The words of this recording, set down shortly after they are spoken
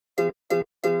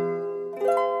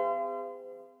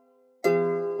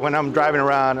When I'm driving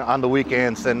around on the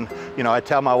weekends and, I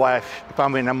tell my wife, if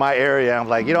I'm in my area, I'm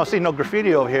like, you don't see no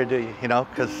graffiti over here, do you?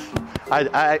 Because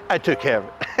I took care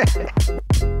of it.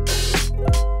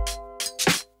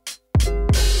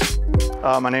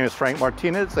 My name is Frank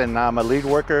Martinez, and I'm a lead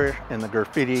worker in the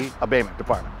Graffiti Abatement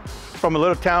Department. From a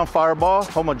little town, Fireball,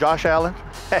 home of Josh Allen.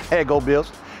 Go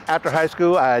Bills. After high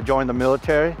school, I joined the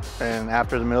military, and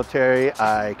after the military,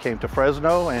 I came to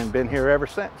Fresno and been here ever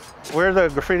since. We're the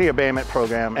Graffiti Abatement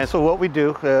Program, and so what we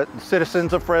do,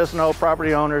 citizens of Fresno,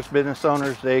 property owners, business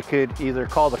owners, they could either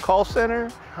call the call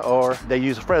center or they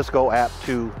use a Fresno app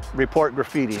to report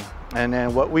graffiti. And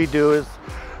then what we do is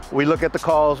we look at the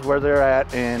calls where they're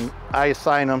at, and I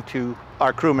assign them to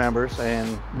our crew members,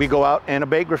 and we go out and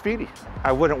abate graffiti.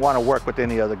 I wouldn't want to work with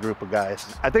any other group of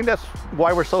guys. I think that's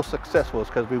why we're so successful, is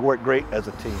because we work great as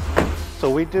a team. So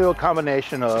we do a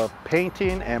combination of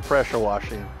painting and pressure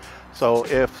washing. So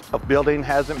if a building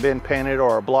hasn't been painted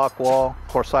or a block wall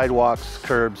or sidewalks,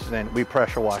 curbs, then we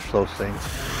pressure wash those things.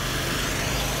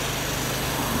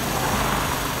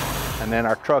 And then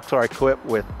our trucks are equipped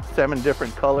with 7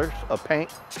 different colors of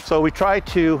paint. So we try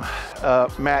to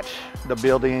match the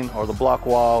building or the block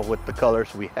wall with the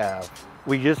colors we have.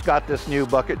 We just got this new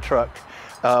bucket truck,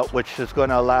 which is going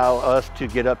to allow us to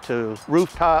get up to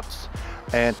rooftops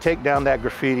and take down that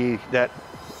graffiti that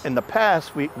in the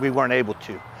past we weren't able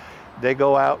to. They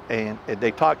go out and they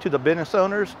talk to the business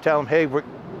owners, tell them, hey,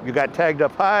 you got tagged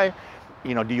up high,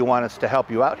 do you want us to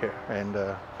help you out here? And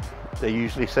they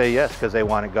usually say yes, because they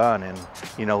want it gone,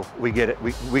 and we get it.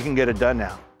 We can get it done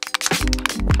now.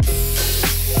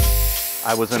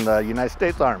 I was in the United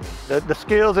States Army. The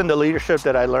skills and the leadership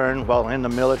that I learned while in the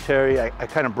military, I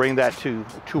kind of bring that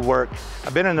to work.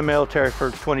 I've been in the military for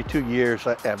 22 years.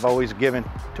 I've always given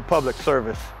to public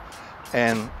service,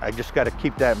 and I just got to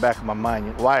keep that back in my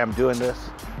mind, why I'm doing this,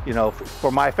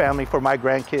 for my family, for my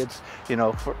grandkids,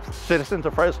 for citizens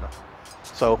of Fresno.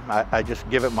 So I just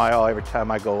give it my all every time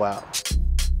I go out.